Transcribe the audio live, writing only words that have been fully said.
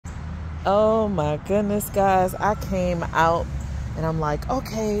Oh my goodness, guys. I came out and I'm like,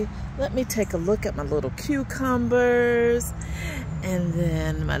 okay, let me take a look at my little cucumbers. And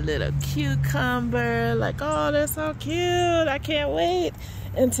then my little cucumber, like, oh, they're so cute. I can't wait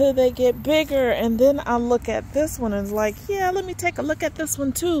until they get bigger. And then I'll look at this one and it's like, yeah, let me take a look at this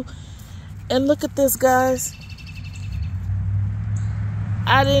one too. And look at this, guys.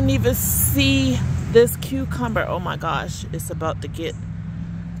 I didn't even see this cucumber. Oh my gosh, it's about to get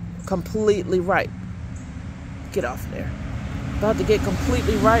completely ripe. Get off there. About to get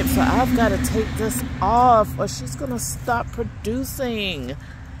completely ripe, so I've got to take this off or she's gonna stop producing.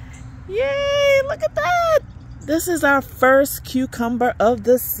 Yay, look at that. This is our first cucumber of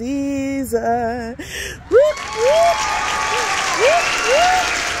the season. Whoop, whoop. Whoop,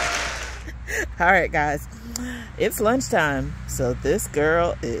 whoop. All right, guys, it's lunchtime, so this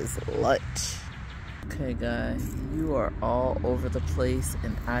girl is lunch. Okay, guys, you are all over the place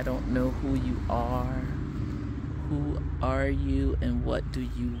and I don't know who you are. Who are you and what do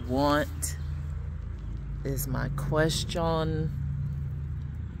you want is my question.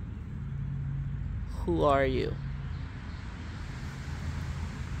 Who are you?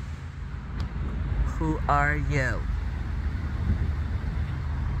 Who are you?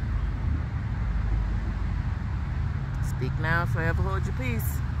 Speak now, forever hold your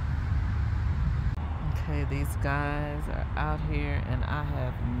peace. Okay, these guys are out here and I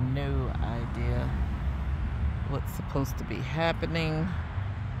have no idea what's supposed to be happening.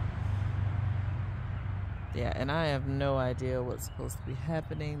 Yeah, and I have no idea what's supposed to be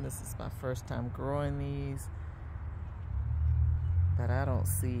happening. This is my first time growing these, but I don't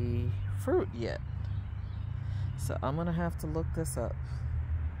see fruit yet. So I'm gonna have to look this up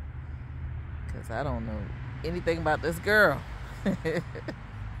because I don't know anything about this girl. And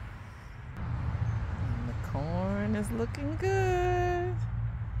the corn is looking good.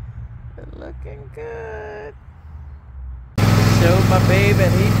 It's looking good. Showed my baby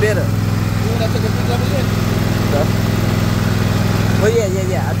and he bit her. Well,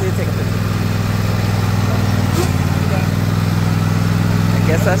 yeah, I did take a picture. I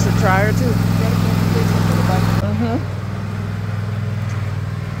guess I should try her too.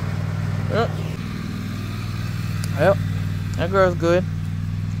 Yep, that girl's good.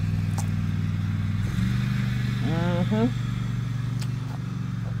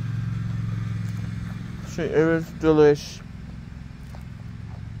 She is delish.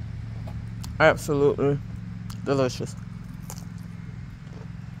 Absolutely delicious.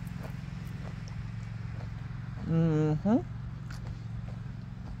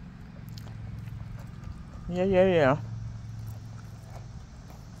 Yeah.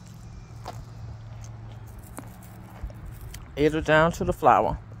 Eat it down to the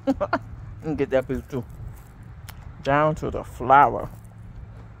flour. And get that piece too. Down to the flour.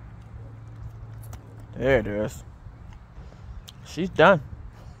 There it is. She's done.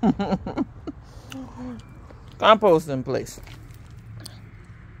 Compost in place.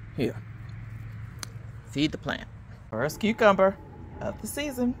 Here. Feed the plant. First cucumber of the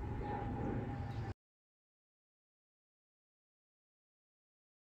season.